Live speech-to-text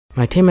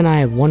My team and I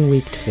have 1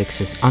 week to fix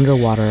this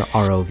underwater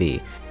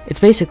ROV. It's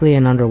basically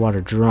an underwater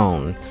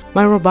drone.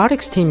 My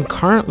robotics team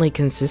currently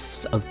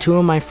consists of 2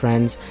 of my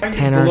friends,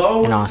 Tanner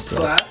and Austin.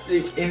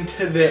 Plastic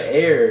into the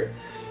air.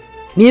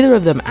 Neither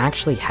of them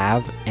actually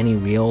have any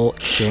real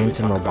experience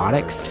in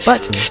robotics,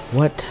 but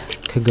what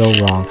could go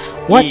wrong?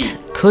 What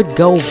could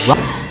go wrong?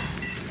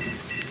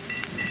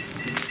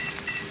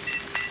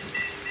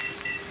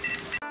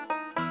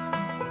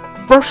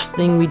 First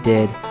thing we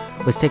did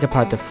was take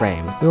apart the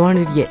frame. We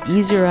wanted to get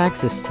easier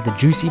access to the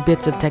juicy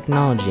bits of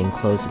technology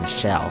enclosed in the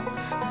shell.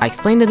 I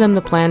explained to them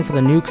the plan for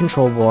the new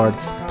control board.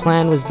 The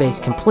plan was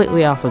based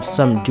completely off of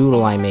some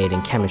doodle I made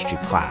in chemistry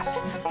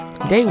class.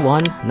 Day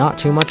 1, not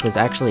too much was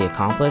actually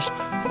accomplished.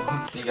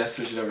 You guys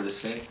switch it over to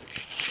sync.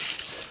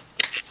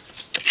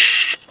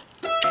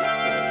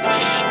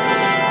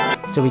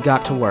 So we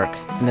got to work,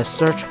 and the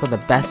search for the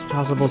best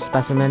possible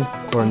specimen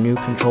for a new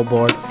control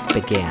board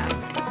began.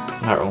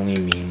 Our only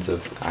means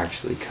of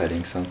actually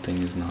cutting something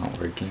is not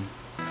working.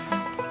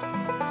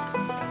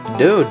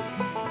 Dude!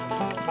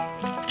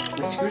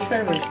 The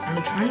screwdriver,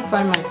 I'm trying to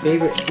find my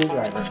favorite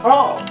screwdriver.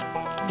 Oh!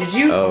 Did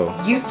you?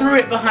 Oh. You threw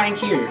it behind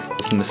here.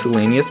 There's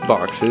miscellaneous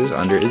boxes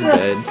under his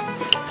bed.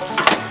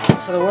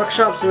 So the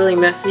workshop's really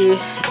messy,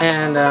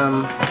 and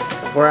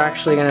we're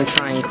actually gonna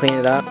try and clean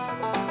it up.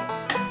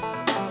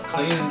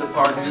 Cleaning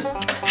department.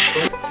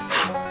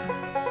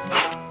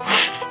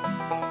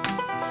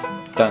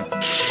 Done.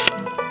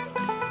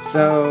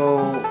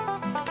 So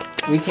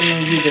we can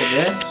use either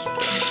this,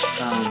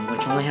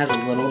 which only has a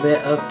little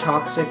bit of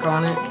toxic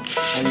on it,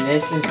 and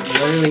this is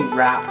literally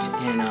wrapped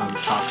in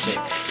toxic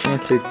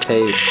Cancer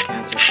tape.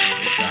 cancer.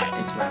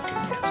 It's wrapped in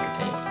cancer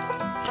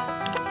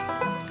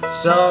tape.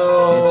 So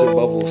Cancer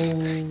bubbles.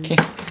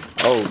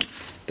 Oh,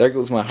 there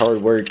goes my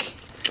hard work.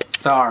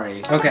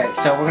 Sorry. Okay,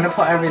 so we're gonna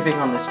put everything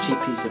on this cheap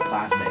piece of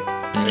plastic.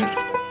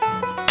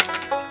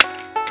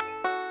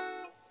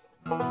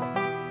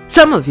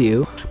 Some of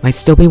you might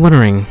still be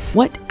wondering,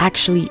 what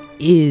actually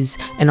is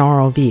an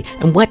ROV,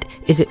 and what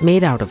is it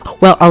made out of?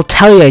 Well, I'll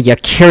tell you, you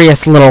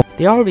curious little...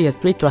 The ROV has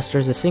 3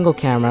 thrusters, a single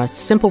camera,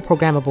 simple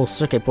programmable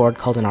circuit board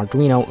called an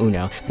Arduino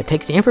Uno that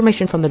takes the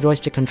information from the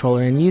joystick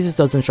controller and uses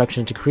those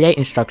instructions to create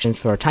instructions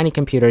for tiny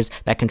computers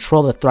that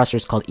control the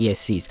thrusters called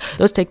ESCs.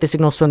 Those take the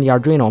signals from the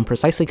Arduino and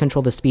precisely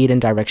control the speed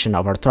and direction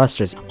of our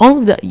thrusters. All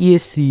of the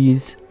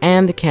ESCs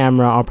and the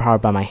camera are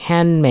powered by my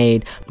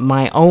handmade,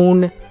 my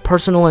own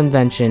personal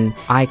invention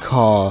I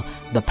call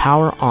the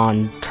Power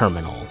On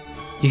Terminal.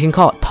 You can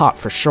call it POT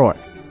for short.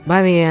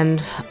 By the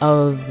end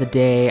of the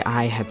day,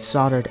 I had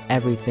soldered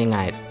everything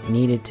I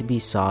needed to be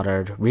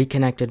soldered,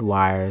 reconnected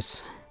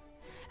wires,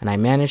 and I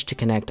managed to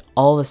connect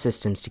all the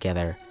systems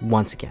together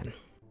once again.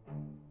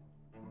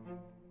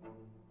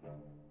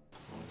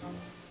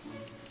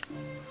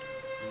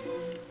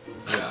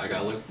 Yeah, I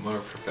gotta look more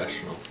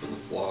professional for the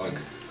vlog.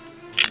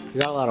 We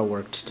got a lot of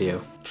work to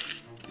do.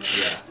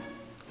 Yeah.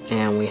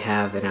 And we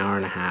have an hour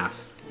and a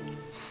half.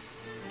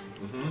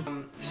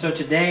 So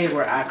today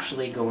we're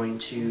actually going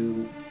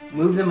to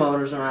move the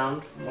motors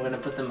around. We're going to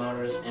put the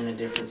motors in a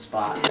different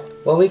spot.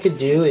 What we could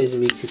do is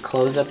we could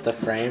close up the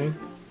frame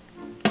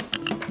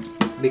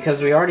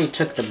because we already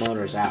took the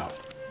motors out.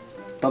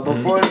 But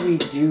before we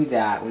do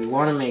that, we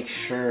want to make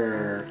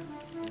sure...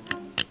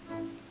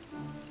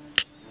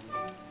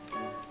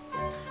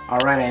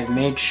 Alright, I've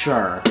made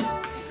sure.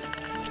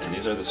 And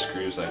these are the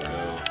screws that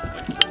go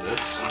like for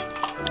this,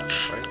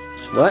 right?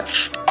 What?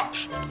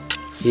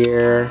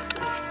 Here.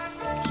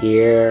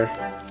 Here,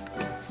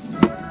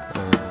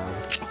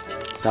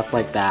 stuff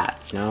like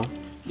that, you know?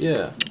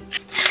 Yeah.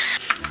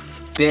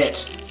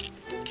 Bit.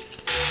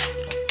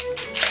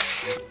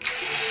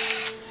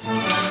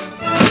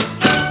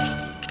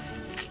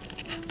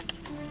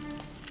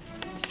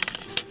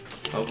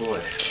 Oh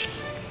boy.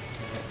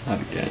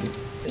 Not again.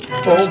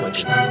 Oh my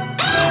god.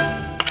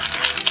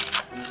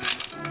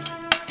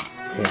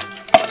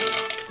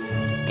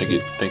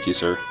 Thank you,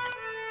 sir.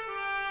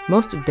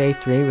 Most of day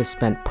 3 was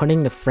spent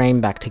putting the frame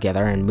back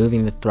together and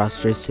moving the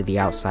thrusters to the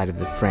outside of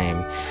the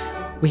frame.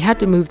 We had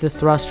to move the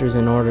thrusters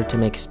in order to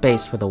make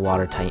space for the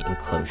watertight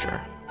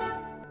enclosure.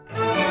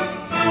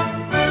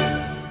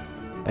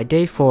 By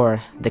day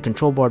 4, the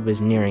control board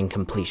was nearing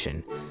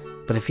completion,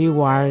 but a few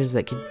wires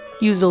that could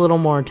use a little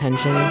more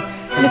attention,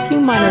 and a few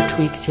minor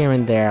tweaks here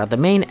and there. The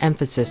main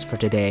emphasis for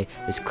today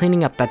was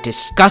cleaning up that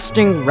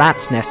disgusting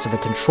rat's nest of a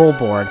control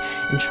board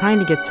and trying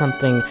to get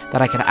something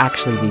that I could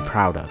actually be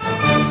proud of.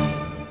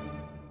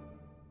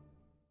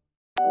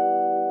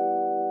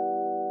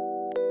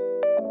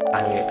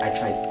 I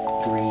tried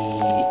 3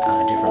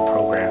 different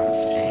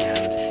programs, and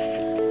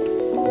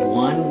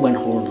one went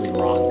horribly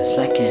wrong. The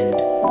second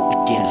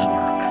didn't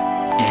work,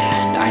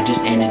 and I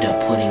just ended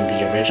up putting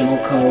the original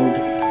code.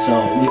 So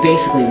we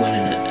basically went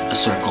in a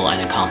circle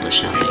and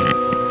accomplished nothing.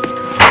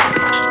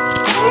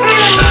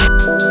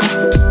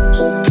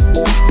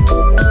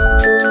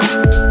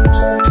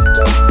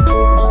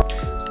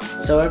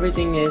 So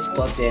everything is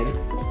plugged in,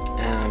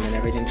 and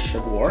everything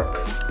should work.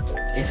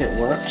 If it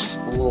works,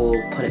 we'll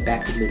put it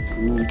back in the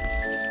groove.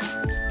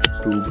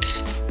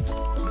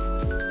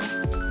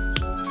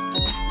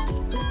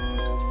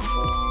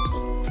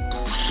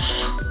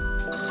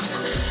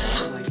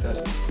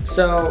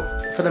 So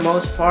for the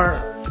most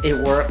part, it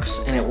works,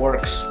 and it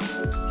works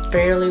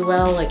fairly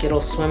well. Like,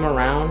 it'll swim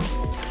around.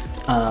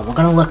 We're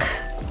gonna look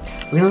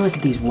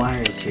at these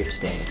wires here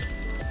today.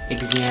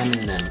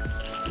 Examine them.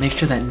 Make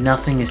sure that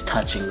nothing is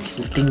touching, because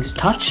if things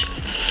touch,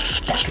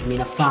 that could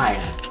mean a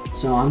fire.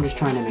 So I'm just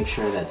trying to make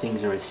sure that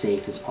things are as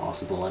safe as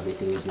possible.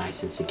 Everything is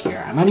nice and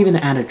secure. I might even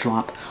add a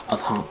drop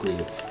of hot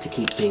glue to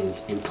keep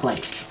things in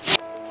place.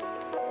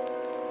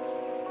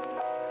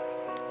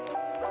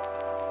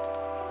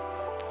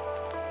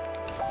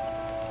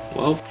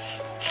 Well,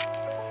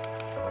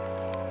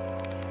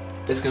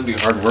 it's gonna be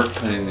hard work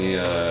putting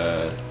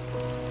the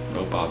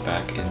robot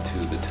back into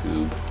the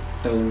tube.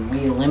 So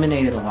we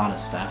eliminated a lot of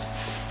stuff,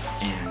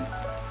 and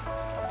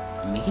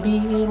maybe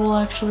it will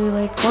actually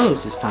like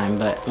close this time,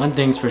 but one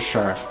thing's for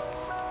sure.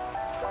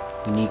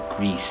 We need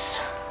grease.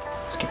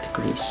 Let's get the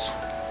grease.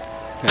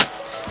 Yeah.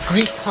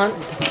 Grease hunt,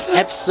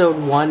 episode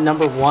 1,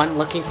 number 1,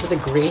 looking for the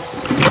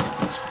grease.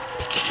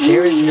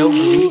 There is no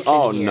grease in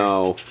here. Oh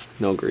no,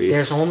 no grease.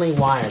 There's only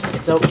wires.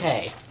 It's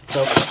okay. It's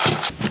okay.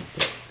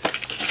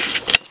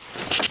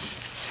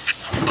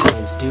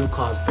 Things do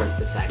cause birth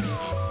defects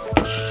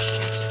and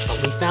cancer.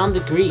 But we found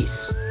the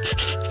grease.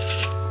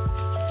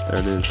 There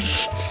it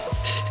is.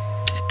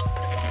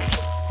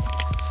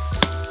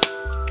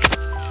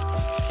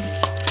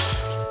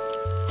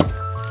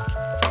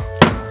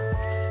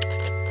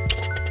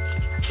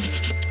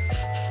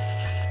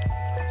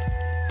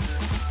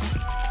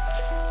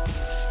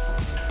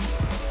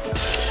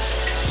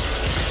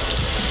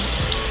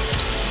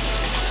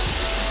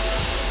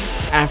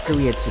 After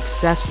we had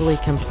successfully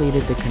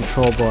completed the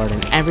control board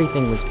and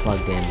everything was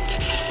plugged in,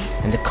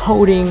 and the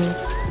coating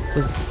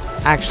was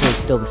actually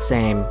still the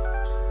same,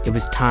 it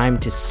was time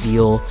to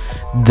seal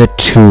the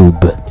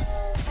tube.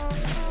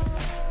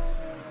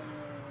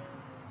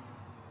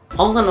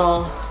 All in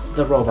all,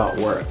 the robot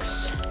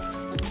works.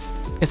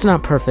 It's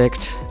not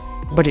perfect,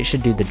 but it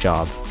should do the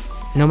job.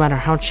 No matter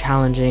how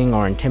challenging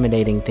or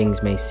intimidating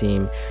things may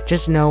seem,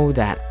 just know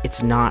that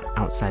it's not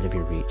outside of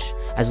your reach,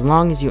 as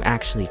long as you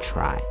actually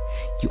try.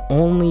 You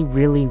only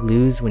really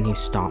lose when you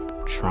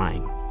stop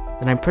trying.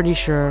 And I'm pretty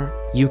sure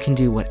you can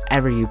do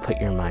whatever you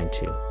put your mind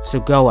to. So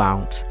go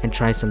out and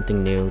try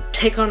something new,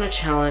 take on a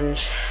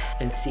challenge,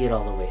 and see it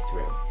all the way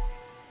through.